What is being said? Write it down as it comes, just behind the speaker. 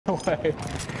way.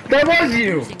 That was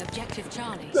you! Losing objective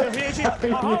Charlie. I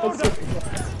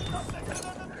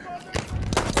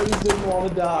just didn't want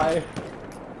to die.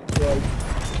 Like,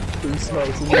 three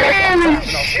smokes and Holy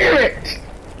shit!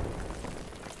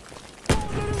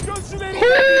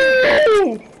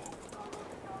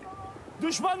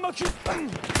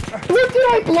 What did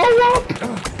I blow up?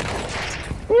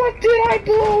 What did I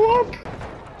blow up?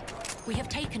 We have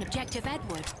taken objective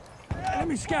Edward.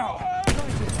 Enemy scout.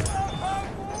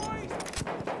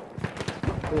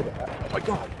 Oh my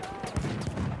god.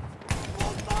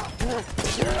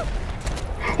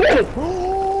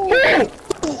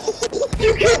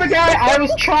 You killed the guy I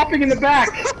was chopping in the back!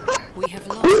 We have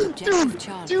lost objective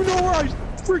Charlie. Do you know where I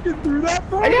freaking threw that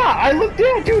from? Yeah, I looked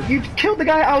down, dude. You killed the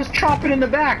guy I was chopping in the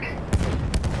back.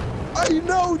 I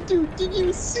know, dude. Did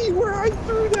you see where I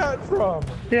threw that from?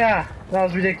 Yeah, that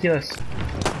was ridiculous.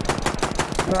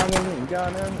 Running and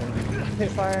gunning and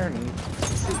hit fire and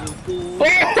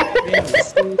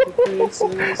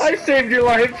I saved your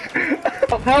life.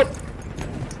 Help!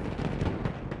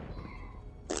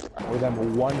 Or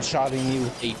them one-shotting you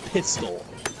with a pistol.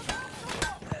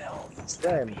 What the hell is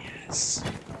that? Yes.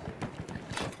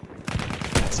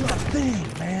 That's not a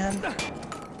thing, man.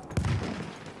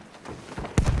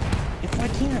 If I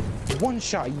can't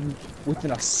one-shot you with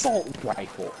an assault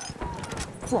rifle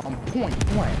from point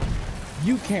blank,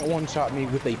 you can't one-shot me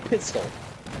with a pistol.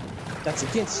 That's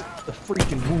against the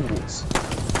freaking rules.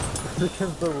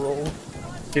 Against the rules.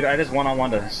 Dude, I just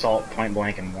one-on-one to assault point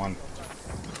blank and won.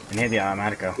 And he had the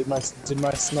automatico. Did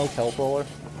my smoke help, Roller?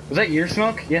 Was that your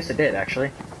smoke? Yes, it did,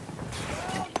 actually.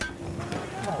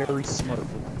 Very smart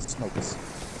smokes.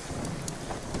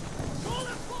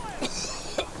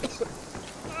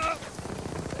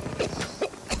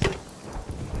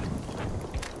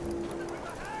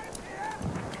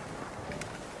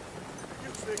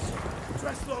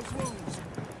 Dress those wounds.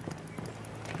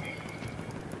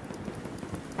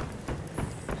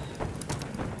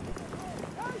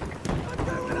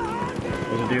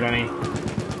 There's a dude on E.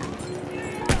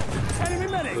 Enemy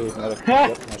medic. Ooh, another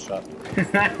my shot.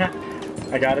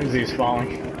 I got him, Zeus falling.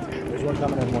 There's one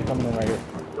coming in right here.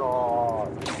 God.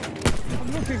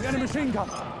 I'm looking. Enemy machine gun.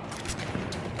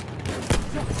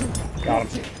 Got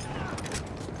him.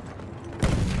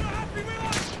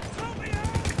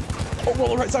 Oh,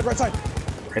 Roller, right side, right side.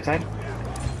 Right side?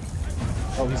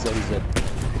 Oh, he's dead, he's dead.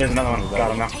 There's another one.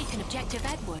 Got him now. Taken objective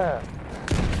Edward.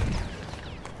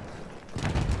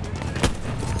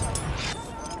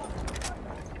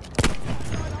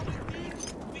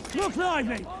 Look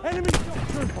lively. Enemy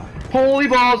trooper. Holy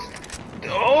balls!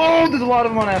 Oh, there's a lot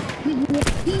of them on F.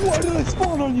 Why did I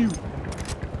spawn on you?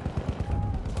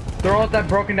 They're all at that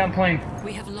broken down plane.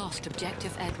 We have lost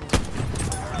objective Edward.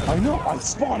 I know, I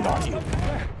spawned on you.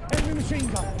 Enemy machine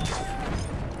gun.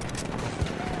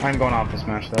 I'm going off this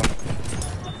match though.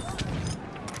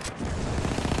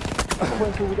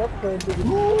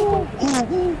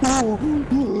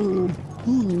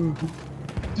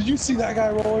 Did you see that guy,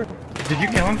 Roller? Did you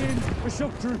kill him? A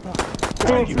shock trooper.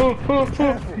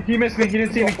 He missed me, he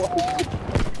didn't see me.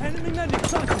 Enemy medic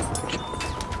sighted.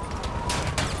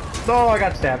 Oh, I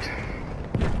got stabbed.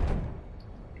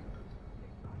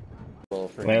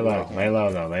 Lay low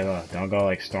though, lay low. Don't go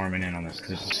like storming in on this,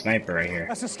 because there's a sniper right here.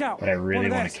 That's a scout. But I really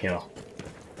want to kill.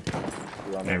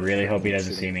 And I really hope he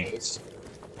doesn't see me.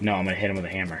 No, I'm gonna hit him with a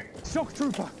hammer. Shock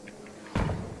trooper.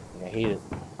 I hate it.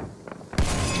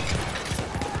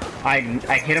 I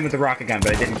hit him with the rocket gun,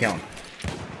 but I didn't kill him.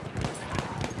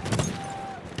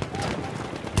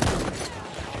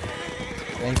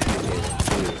 Thank you,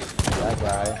 dude. That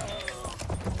guy.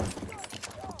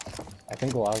 I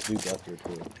think a lot of dudes up here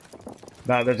too.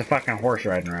 No, there's a fucking horse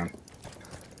riding around.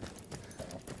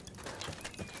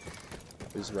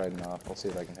 He's riding off. I'll see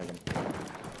if I can hit him.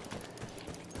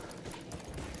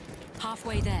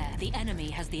 Halfway there, the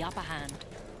enemy has the upper hand.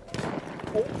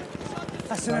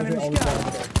 That's an enemy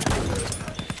scout.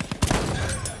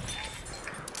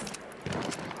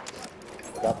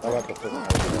 I got the first one.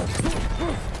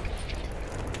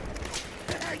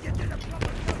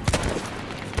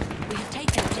 We have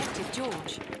taken objective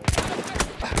George.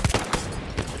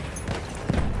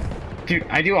 Dude,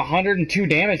 I do 102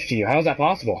 damage to you. How is that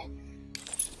possible?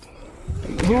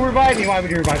 Who revived me? Why would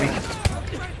you revive me?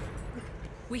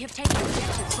 We have taken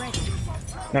objective Freddy.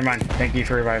 Never mind. Thank you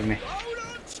for reviving me.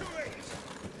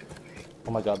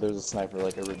 Oh my god, there's a sniper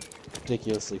like a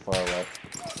ridiculously far away.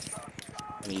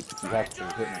 And you have to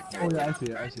hit me. Oh yeah, I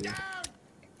see it, I see it.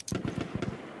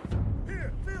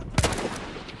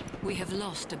 We have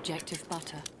lost objective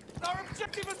Butter. Our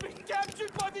objective has been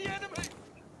captured by the enemy.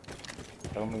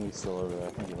 I don't think he's still over there.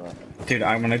 I think he left. Dude,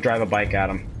 I'm gonna drive a bike at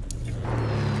him.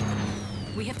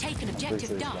 We have taken Pretty sure objective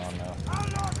he's Duff. gone now.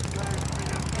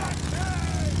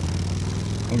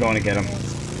 I'm going to get him.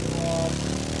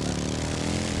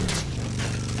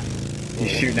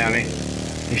 He's shooting at me.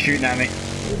 He's shooting at me.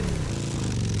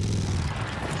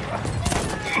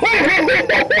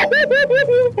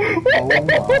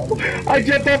 I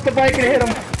jumped off the bike and hit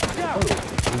him.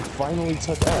 We finally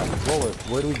took F. Roller,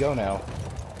 where do we go now?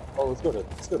 Oh, let's go to.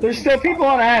 There's still people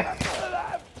on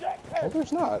F. Oh,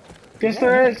 there's not. Yes,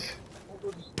 there is.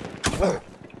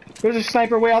 There's a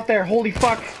sniper way out there. Holy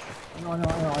fuck. I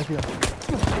know, I feel.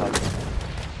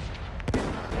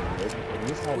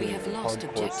 We have lost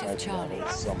objective Charlie. I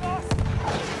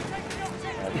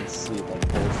can see like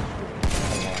bullets.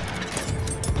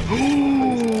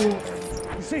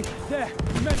 You see, there,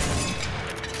 men.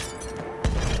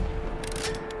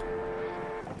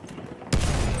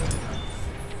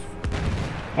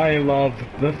 I love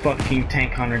the fucking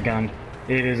tank hunter gun.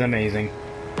 It is amazing.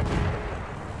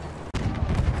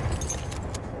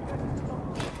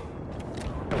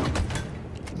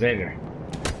 Xavier.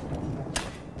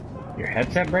 Your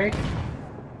headset break?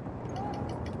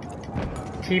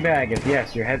 Teabag if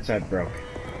yes, your headset broke.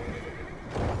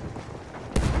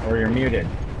 Or you're muted.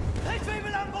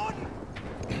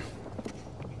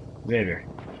 Xavier.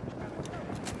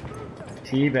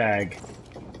 Teabag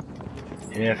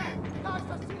if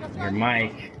your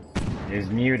mic is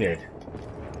muted.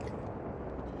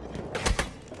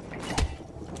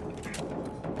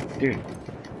 Dude.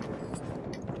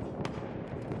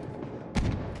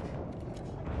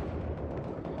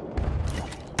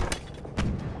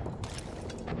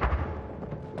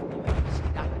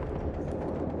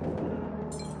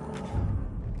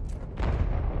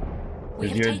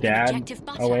 Is your dad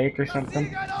awake or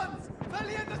something?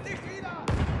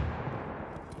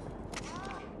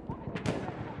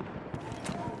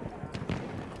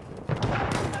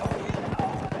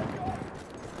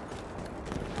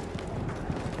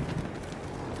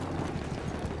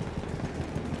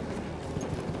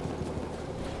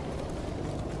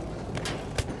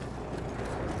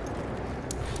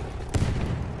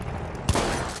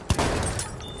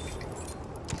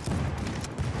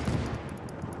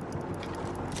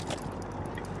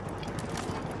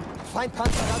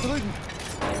 Feindpanzer da drüben.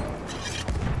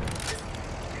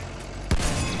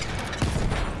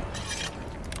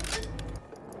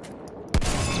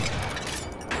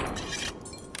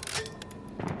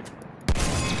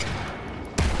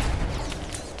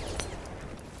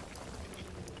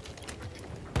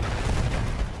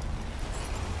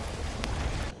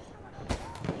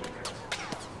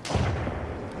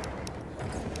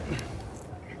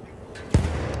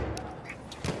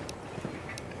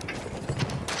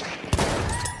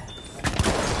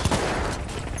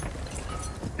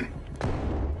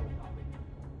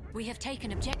 We have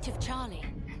taken objective Charlie.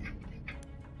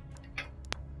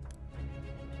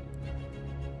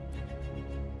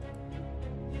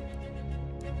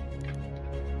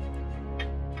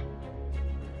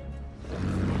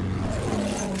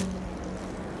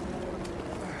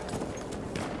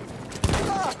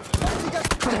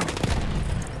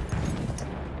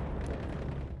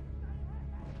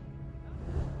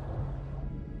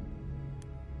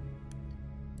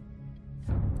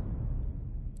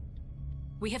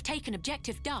 We have taken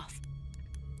objective Duff.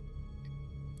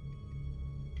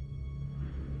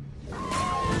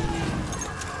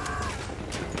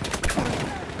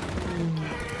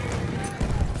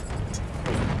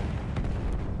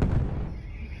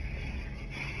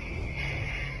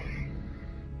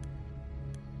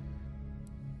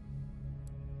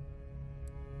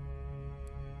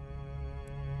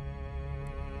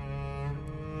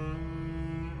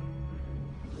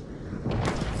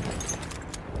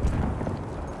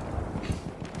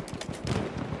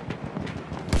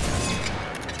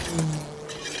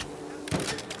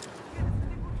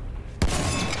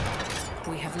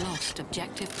 We have lost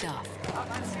objective Duff.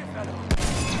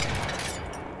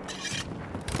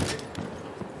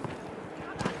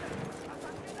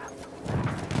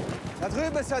 Da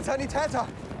drüben ist ein Sanitäter.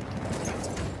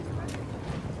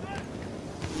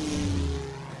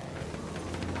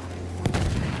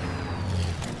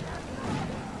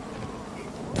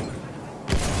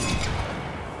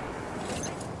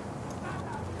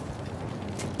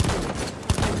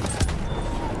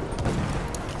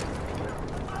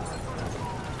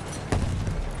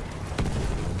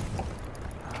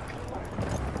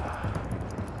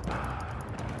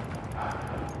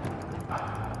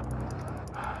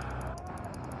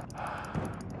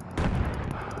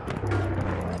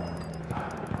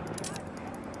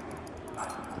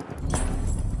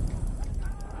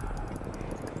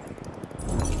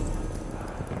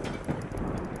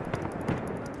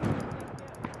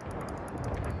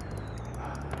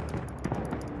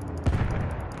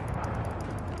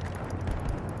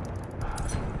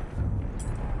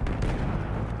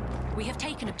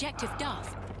 objective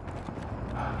Duff.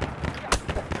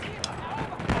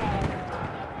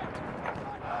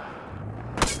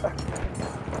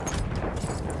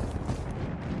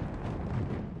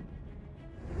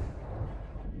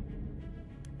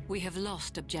 We have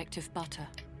lost objective Butter.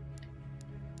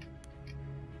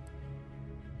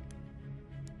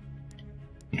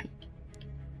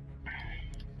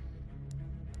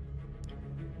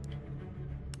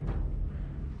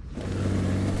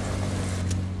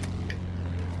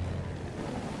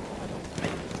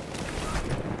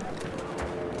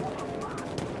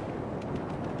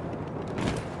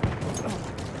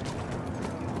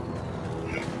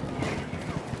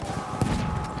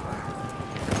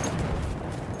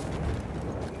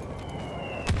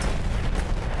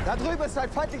 Da drüben ist ein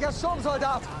feindlicher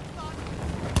Sturmsoldat!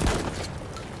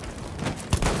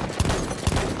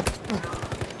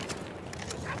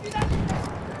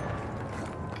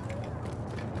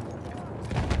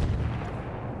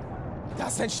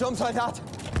 Das ist ein Sturmsoldat!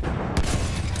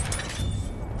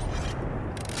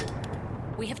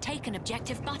 We have taken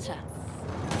objective Butter.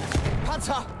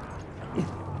 Panzer!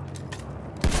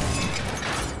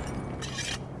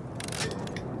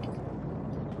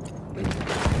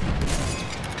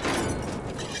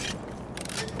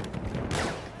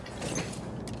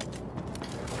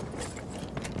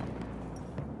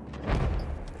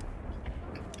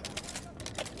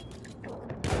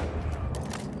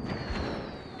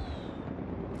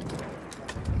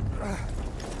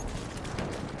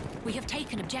 We have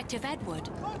taken objective Edward.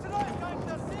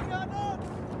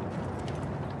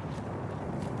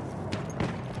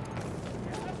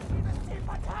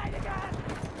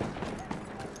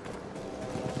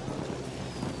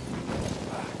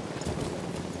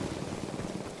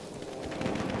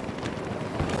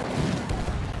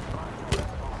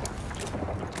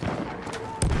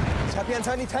 Ich habe hier einen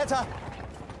Sanitäter!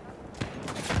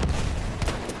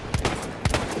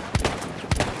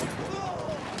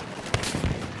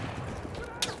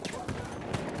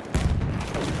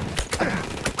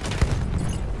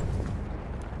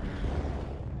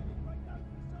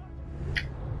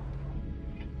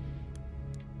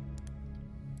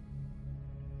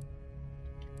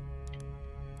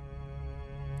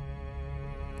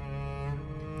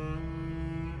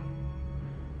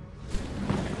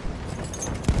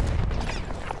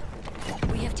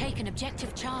 We have taken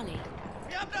objective Charlie.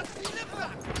 Wir haben das Ziel im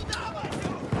Wrack! Gute Arbeit,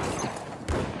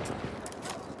 Jungs!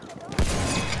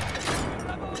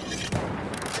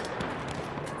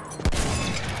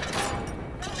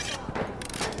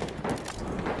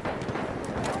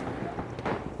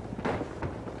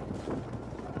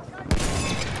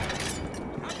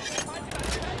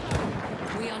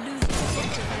 We are losing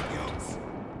objective Edward.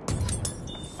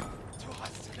 Du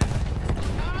hast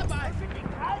Arbeit!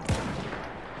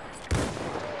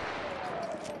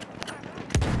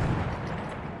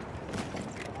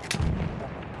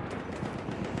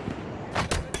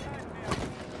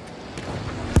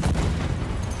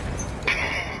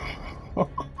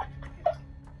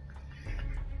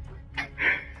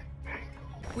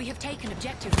 We have taken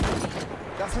objective Charlie.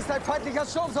 Das ist ein feindlicher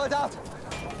Sturmsoldat!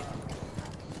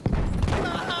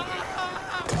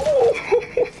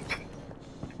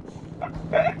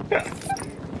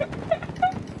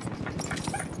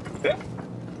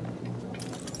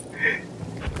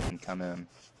 Come in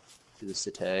to the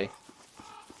city.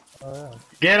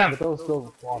 Get him! Those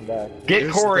still spawn back. Get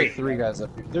There's Corey! like 3 guys up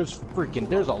here. There's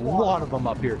a lot of them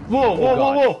up here. Whoa, Oh, whoa, whoa,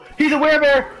 God. whoa! He's a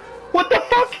werebear! What the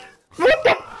fuck? What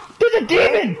the? There's a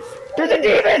demon! There's a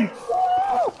demon!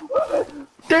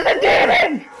 There's a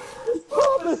demon! It's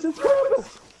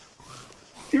Krampus!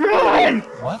 Run!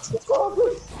 What?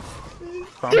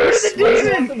 Dude, there's a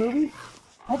demon! The movie?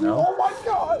 No. Oh my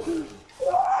god!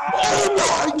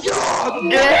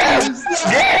 Get him!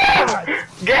 Get him!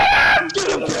 Get him!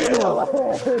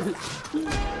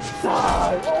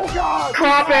 Oh god!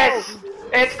 Krampus!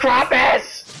 It's Krampus!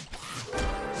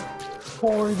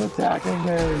 Corey's attacking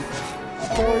me!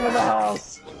 Corey in the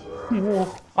house!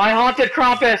 I haunted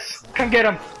Krampus! Come get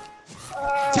him!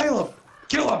 Tail him!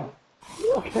 Kill him!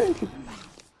 Okay.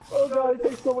 Oh god, he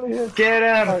takes so many hits. Get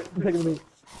him! Alright, I'm taking me.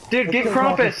 Dude, get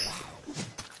Krampus!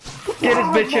 Get his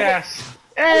bitch ass!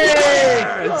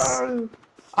 Hey!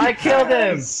 I killed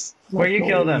him! Where you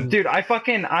killed him? Dude, I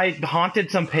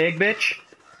haunted some pig bitch,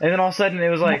 and then all of a sudden it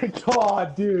was Oh my like,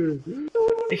 god, dude!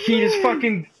 he just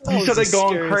fucking, he started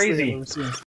going crazy.